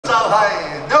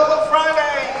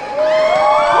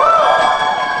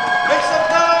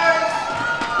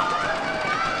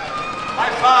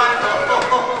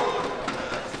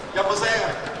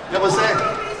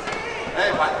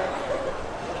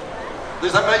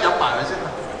飲埋佢先啦。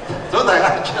早大家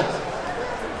cheers。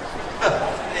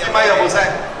支咪有冇聲？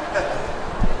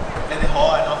你哋好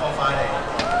啊 ，Not for Friday。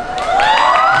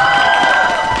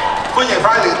歡迎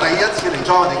Friday 第一次嚟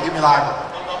join 我哋 Gimme LiVe。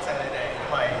多謝你哋，因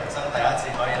為人生第一次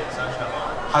可以嚟商場玩。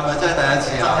係咪真係第一次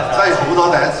啊？真係好多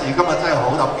第一次，今日真係好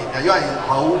特別嘅，因為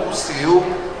好少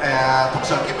通常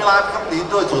Gimme LiVe 今年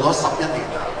都係做咗11年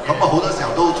啦。咁啊好多時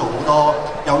候都做好多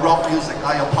有 rock music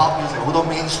啦，有 pop music， 好多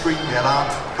mainstream 嘢啦。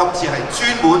今次係專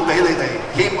門俾你哋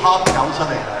hip hop 搞出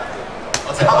嚟嘅。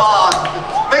Come on,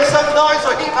 make some noise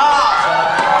for hip hop！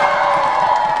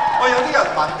 喂，有啲人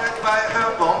問咧，點解香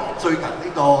港最近呢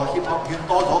個 hip hop 圈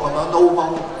多咗咁樣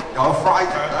Novo， 又有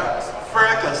Friday 啦、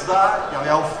Fergus 啦，又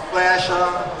有 Flash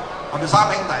啦，係咪三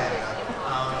兄弟嚟㗎？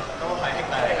都係兄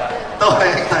弟嚟㗎。都係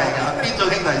兄弟嚟㗎，邊種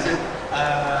兄弟先？兄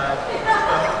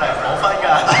弟冇分㗎。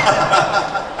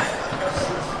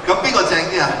咁邊個正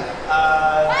啲啊？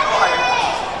都係。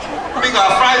邊個啊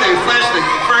 ？Friday、Flash 定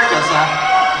Fergus 啊？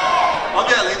我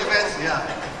今日你啲 fans 啊！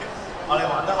我哋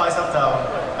玩得開心就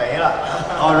俾啦。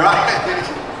All right，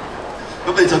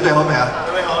 咁你準備好未啊？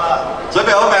準備好啦。準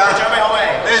備好未啊？準備好未？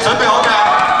你哋準備好未啊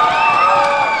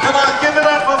 ？Come on, give it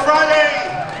up for Friday！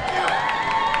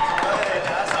 送咗你哋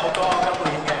第一首歌，今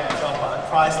年嘅作品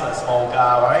《Priceless》無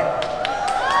價 ，right？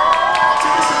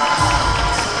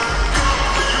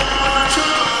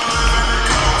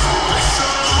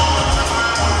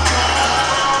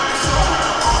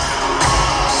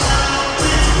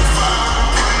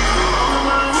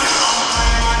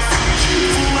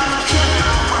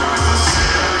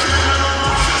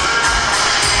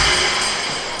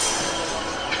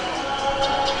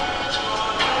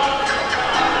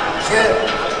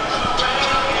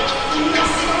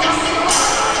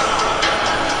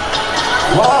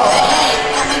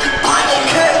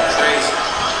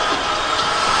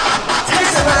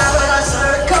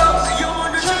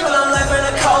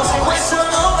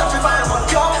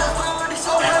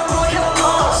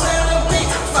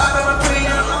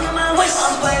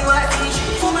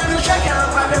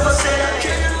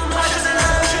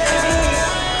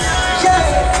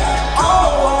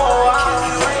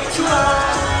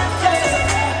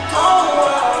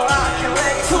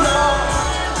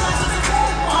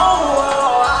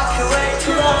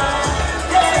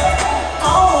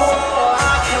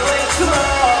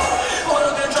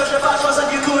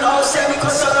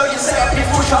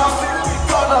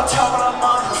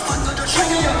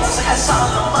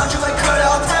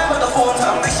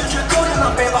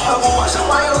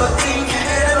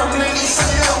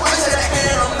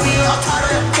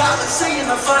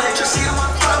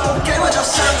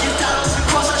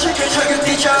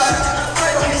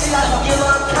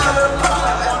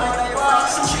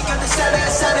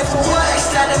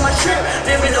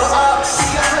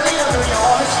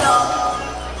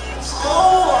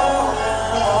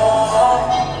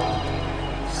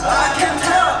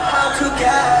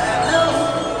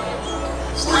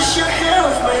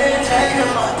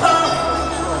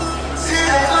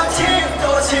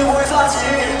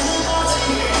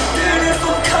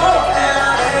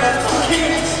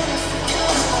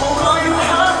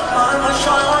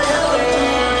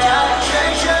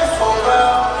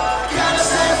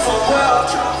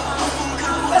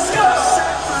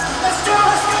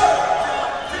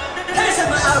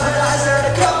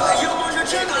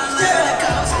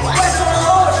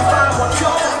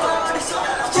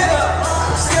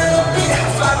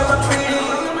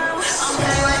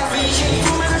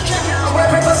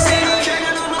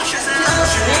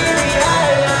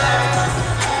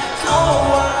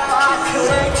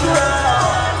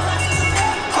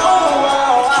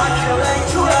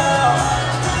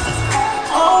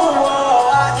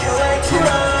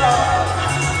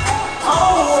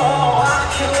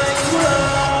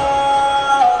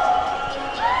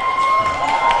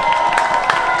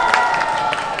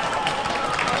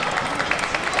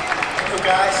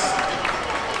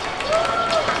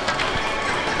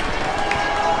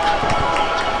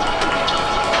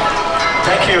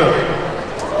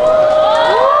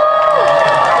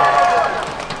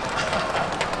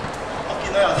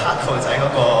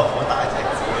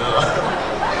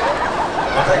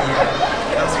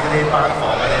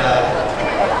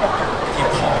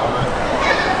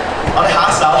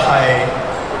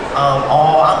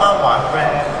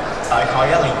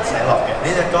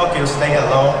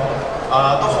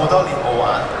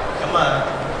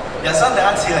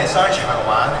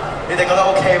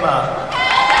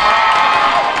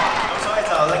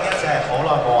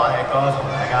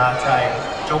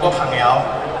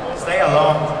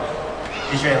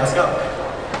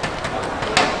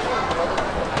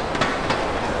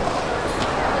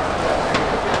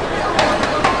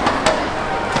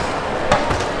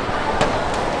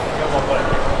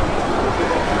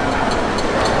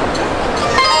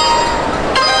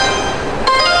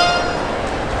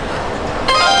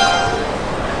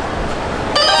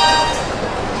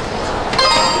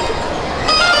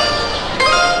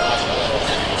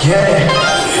 Yeah,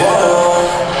 whoa,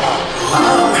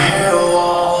 I'm here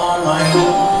all on my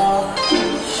own.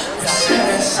 It's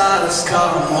inside the sky,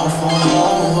 I'm off for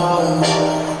home.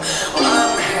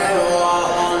 I'm here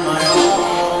all on my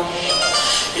own.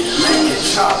 You make it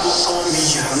trouble on me,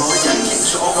 you're more than you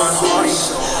told my heart.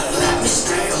 So let me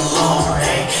stay alone,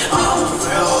 hey, I'll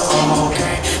feel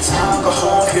okay. Time go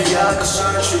home, 그야 그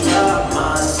설주야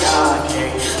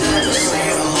만나게. Let me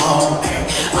stay alone, hey,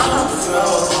 I'll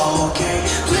feel okay.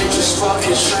 Please just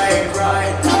walking straight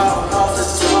right out of the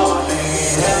door,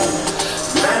 hey,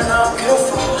 man, I'm good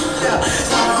for, yeah,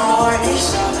 I know what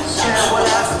he's up, yeah,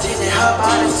 whatever did they have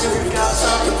I didn't do, got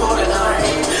something for the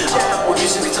night, yeah, what you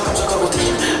see me talking to go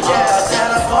deep, yeah,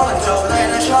 then I fall in love, late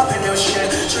night shopping new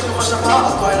shit, 这个我想把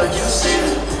我怪了 you see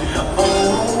it,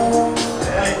 oh,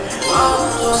 yeah,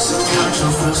 I'm losing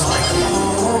control, feels like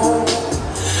ooh,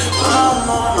 I'm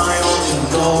on my own to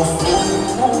go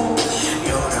fool,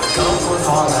 you're not going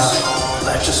for that.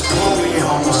 Let's just pull me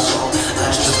on my soul.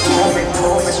 Let's just pull me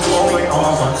on my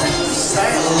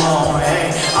stay alone,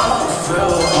 hey, I'ma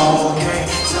feel okay.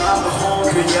 Time go home,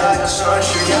 그야 그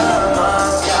설주야만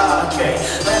가게.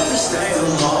 Let me stay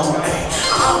alone, hey,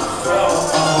 I'ma feel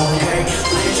okay.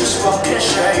 Please just walk in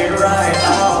shade right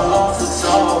out of the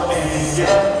door, hey,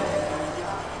 yeah.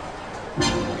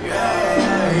 Yeah.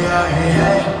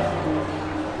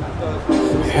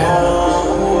 Whoa.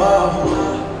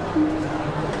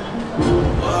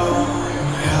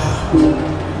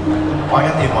 玩緊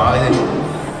電話你哋。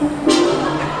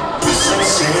星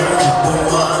星月半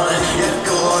彎，一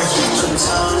個熱盡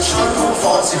撐，春風仿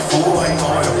似撫慰我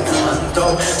用眼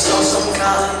到手心間，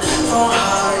放下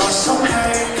內心氣，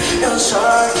欣賞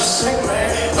月色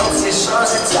美，獨自相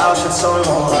識找出在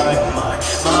我裏埋，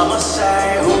慢慢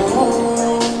say，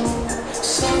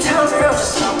 心跳秒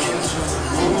stop into the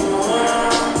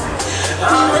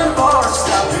moon，I'm in born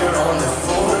stop here on the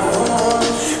phone，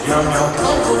 讓有感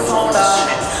官放大。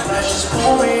Let's just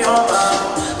pull me on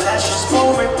out. Let's just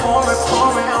pull me on out.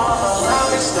 Let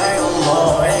me stay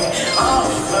alone. I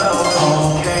feel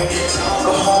okay. Don't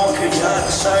go home, 그야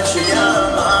그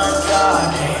설주야만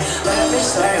가게. Let me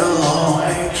stay alone. I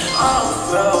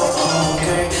feel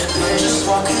okay. We're just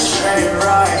walking straight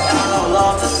right out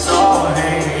of the door.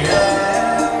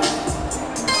 Yeah.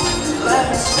 Let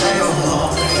me stay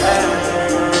alone. Yeah.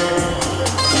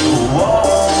 Whoa.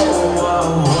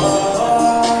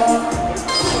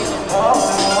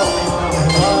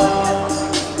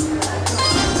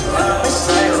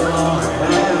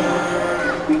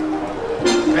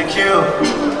 Thank you。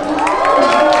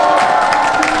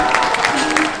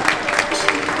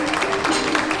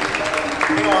邊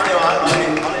個玩電話？我哋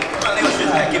今日呢個主題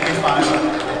係 Gimme 5，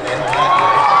你好叻。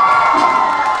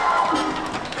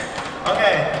OK，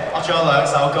 我仲有2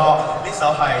首歌，呢首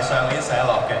係上年寫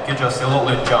落嘅，叫做《小鹿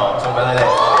亂撞》，送俾你哋。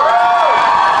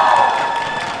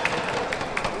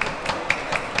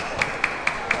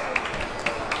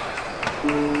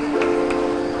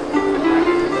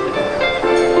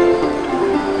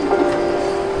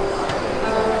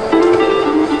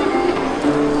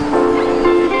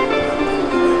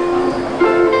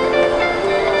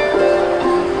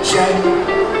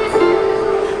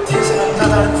天色冷淡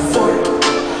淡灰，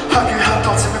黑與黑各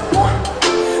佔一半，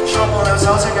再無聊酒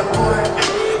精一杯，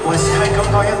還是係感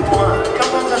覺一般。根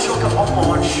本就觸及我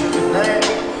望住你，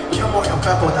音樂由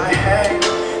腳步帶起，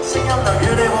聲音能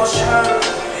與你和唱，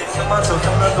今晚就咁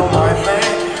樣到埋尾。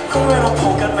公園我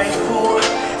抱緊尾褲，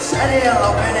寫啲嘢留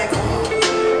俾你估，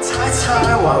猜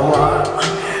猜畫畫，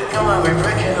今晚 we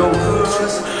breaking the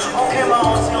rules。OK 嗎？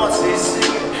我知我自私，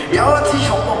有一啲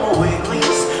慾望冇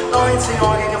release。當然知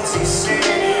我嘅咁自私，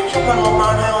因為浪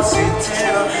漫喺我字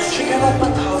典，專記得不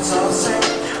透酒精。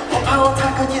我怕我太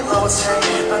過熱流情，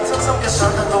但真心嘅想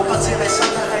得到不知你身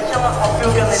體係因為我 feel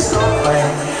緊你心靈。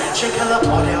專記得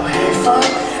我哋有氣氛，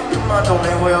今晚同你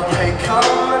會有氣球，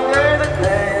記得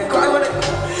你乖乖的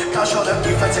交錯兩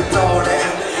意分直到你，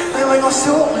你為我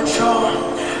小屋亂撞，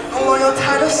我有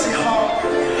太多時候，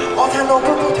我聽到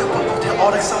卜卜跳，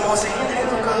我哋心好似掀起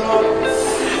到腳落。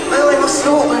你令我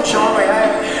小屋亂撞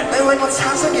你令我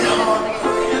產生熱汗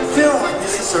Feel like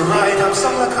this is the right time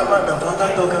心裏卻未能放得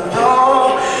到更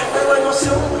多你令我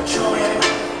小屋亂撞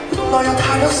我有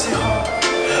太多時候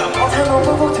我聽到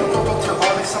卜卜跳我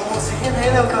的心好似掀起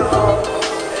了腳落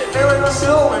你令我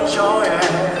小屋亂撞你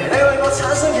令我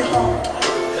產生熱汗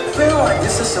Feel like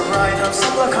this is the right time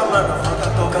心裏卻未能放得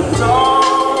到更多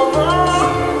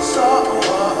So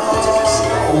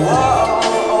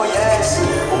oh yes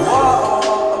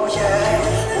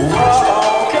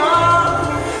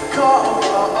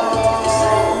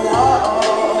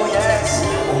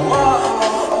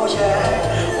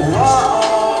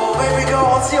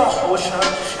知我好蠢，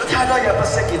有太多嘢不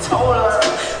適宜討論，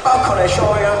包括你錯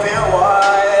樣邊位。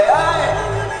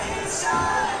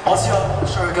我知我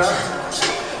最緊，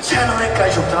請到你繼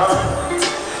續等。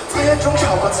呢一種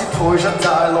錯覺只配出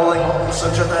大路，令我唔順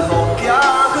著第六間。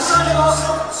佢傷咗我，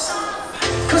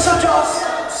佢傷咗我，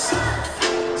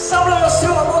心裏有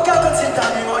小惡魔交緊戰，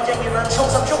但願我仍然能衷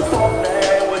心祝福你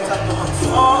會得到幸福，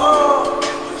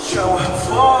將會幸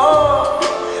福。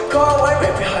嗰位未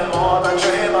必係我，但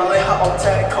最起碼呢刻我的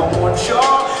確滿足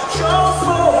祝福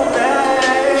你。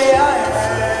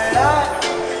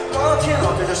我天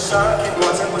落地就想見，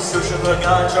或者會笑出佢眼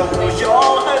中無用，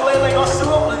係你令我小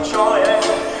屋亂撞嘢。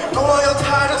腦內有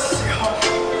太多時候，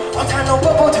我聽到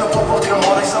卜卜跳，我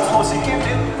的心好似牽連。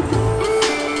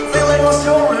你令我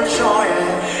小屋亂撞嘢，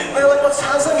你令我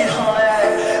產生熱汗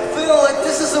嘢。Feel like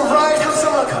this is the right time，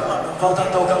 心裏卻能否得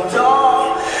到更多？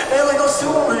你令我小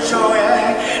屋亂撞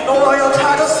嘢，腦內有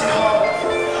太多時候，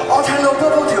我聽到卜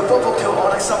卜跳，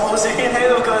我的心好似掀起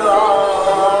到巨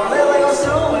浪。你令我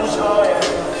小屋亂撞嘢，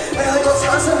你令我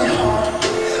產生熱汗。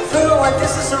Feel like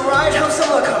this is the right time， 心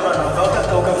裏卻能否得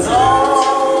到更多？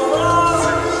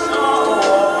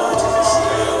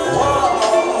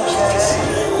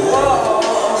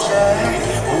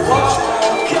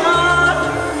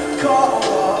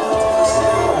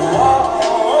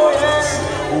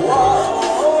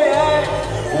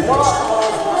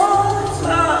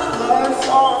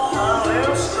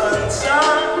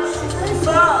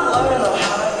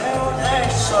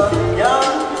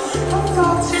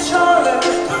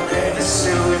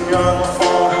讓我放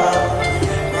下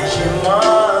疑問，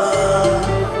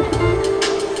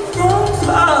風花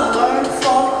裏放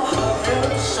下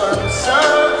了純真，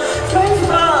飛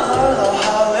花裏留下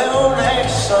了你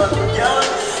唇印。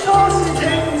多次停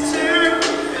止，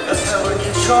一切會結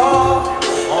束，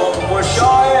我唔會再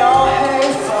有氣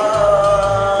氛。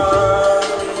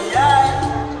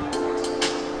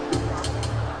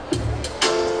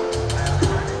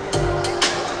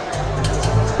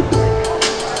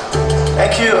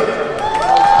Thank you。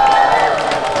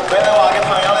俾你話嘅朋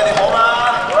友，你哋好嗎？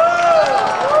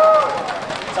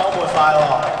週末快樂！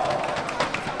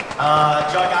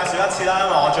再介紹一次啦，因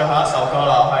為我最後一首歌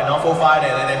啦，係 Novel Friday，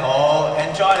 你哋好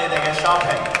 ，enjoy 你哋嘅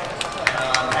shopping。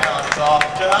聽我啲歌，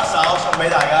最後一首送俾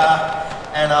大家。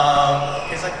And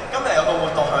其實今日有個活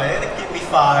動係啲 Gimme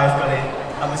 5嗰啲，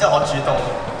係咪即係我主動，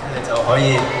你哋就可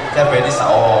以即係俾啲手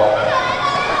我咁樣？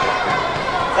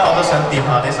因為我都想掂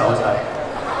下啲手仔。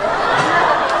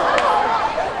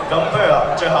咁不如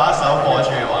最後一首播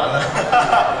住玩啦！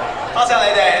多謝你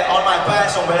哋 On My Back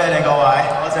送俾你哋各位，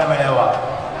多謝俾你話。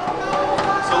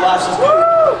So life's just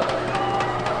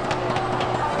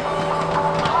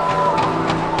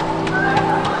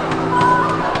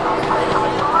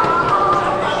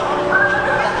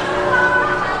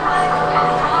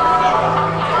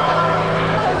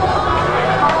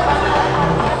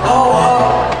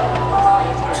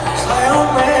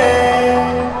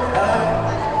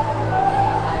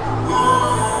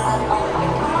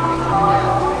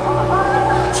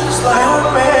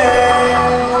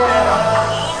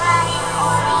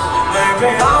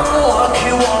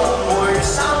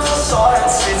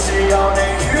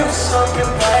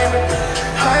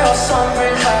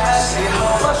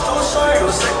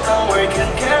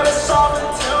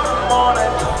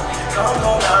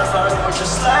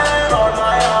land on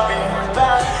my arm in your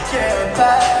back, yeah,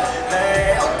 back.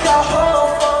 Hey, I got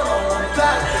whole fun on my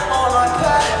back, on my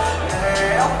back.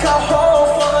 Hey, I got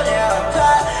whole fun, yeah,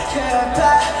 back, yeah,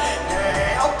 back.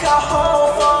 Hey, I got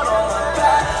whole fun on my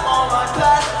back, on my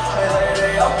back. Hey,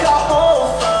 lady, I got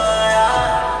whole fun,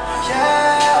 yeah,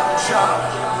 yeah.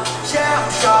 I'm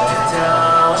dropping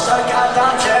down, so I got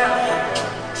down there.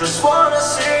 Just wanna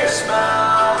see you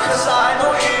smile, 'cause I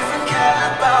know you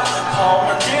care about. 旁人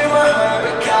點樣去比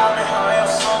較你喺我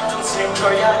心中佔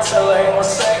據一切，令我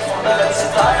釋放得徹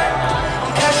底。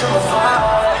I'm catching my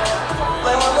fire， 你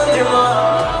揾緊點啊？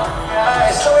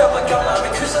收入不夠，難免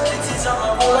缺失啲資質，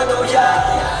來無力到一。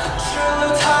轉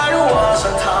了太多幻想，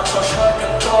探索出更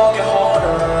多嘅可能。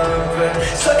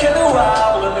Second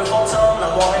around， 亂了方針，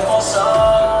難忘你放手，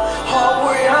學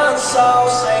會忍受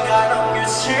世界能如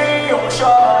此用作。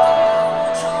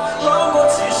諗過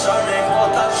只想你過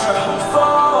得最幸福。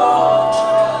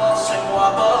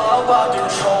不斷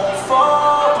重複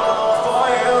But all for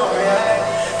you, yeah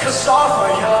Cause all for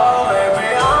you, baby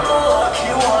I'm the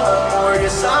lucky one 每夜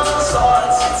三分所有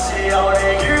次次有你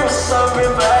於我身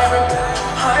邊 baby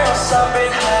喺我身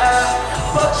邊 yeah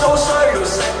不早需要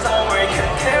熄燈 We can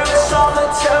keep it soft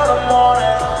until the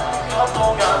morning 感到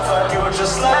眼瞓 You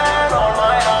just land on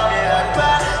my arm Yeah,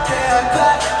 back, yeah,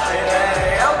 back 係你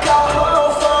有夠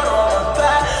好 fun on my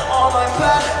back, on my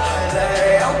back 係你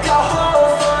有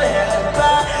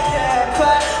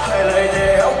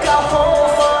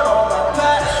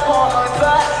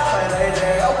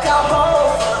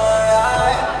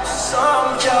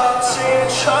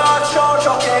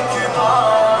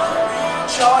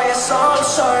昨夜心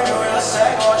碎到有寫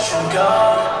過全感，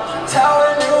偷了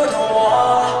的我，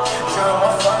讓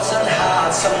我分身下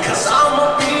沉 ，Cause I'm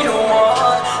a be the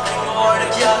one， 另愛的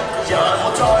一個人，我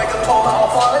再更破壞，我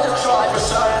放喺度再不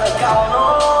想嚟靠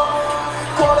我。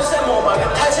過了些霧霾，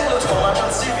睇清了圖畫，才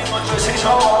知邊個最清楚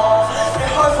我。你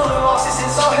開闊了我視線，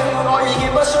收起了我意見，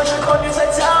不想再困於掣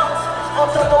肘。我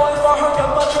得到的方向感，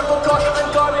不再不覺得應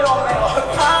該俾我未來去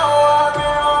跑。I've been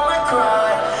on my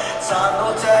grind， 賺到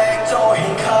的都獻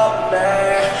給你。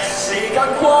時間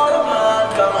過得慢，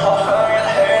更學向一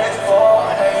起的火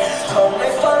氣。同你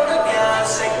分得眼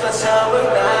色，對就會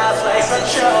Netflix and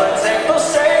chillin， 直到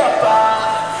死啊吧，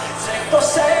直到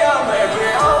死啊 ，Maybe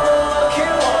I'm the lucky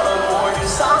one。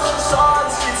三生三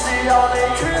世只有你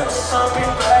於我身邊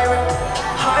 ，baby，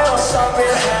 喺我身邊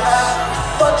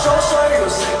不總需要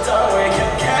熄燈 ，we can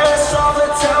can't stop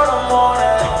it till the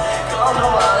morning。講到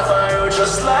眼瞓要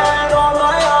just land on my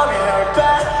arm，yeah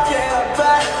back yeah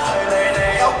back， 係你哋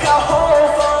有夠好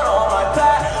瞓 on my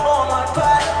back on my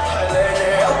back， 係你哋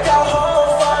有夠好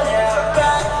瞓 yeah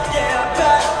back yeah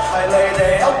back， 係你哋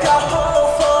有夠好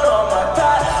瞓 on my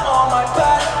back on my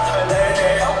back， 係你哋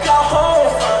有夠好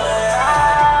瞓。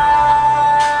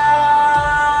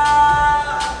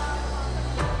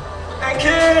Thank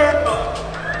you。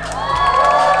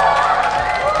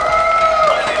我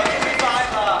哋有 Gimme 5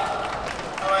啦，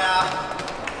係咪啊？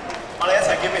我哋一齊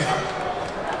Gimme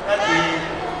 5，1、2，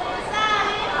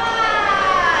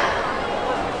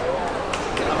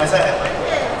係咪先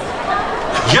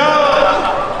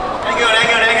 ？Yo！Thank you，Thank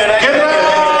you，Thank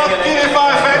you，Gimme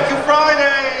 5，Thank you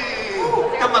Friday。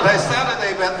今日係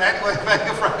Saturday， but anyway Thank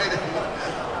you Friday。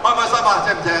開唔開心啊？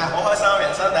正唔正啊？好開心，人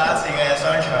生第一次嘅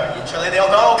商場演出，你哋我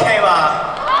覺得 OK 嘛？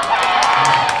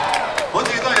好似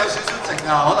都係有少少靜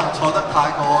啊，可能坐得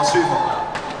太過舒服，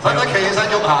使唔使企起身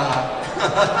喐下啊？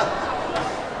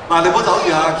嗱，你唔好走住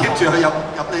啊 ，keep 住去飲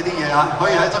你啲嘢啊，可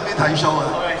以喺側邊睇 show 啊。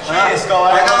Cheers 各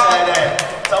位，多謝你哋，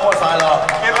週末快樂。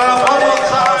Give up one more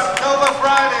time，Over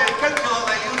Friday，跟住落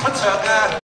嚟要出場嘅。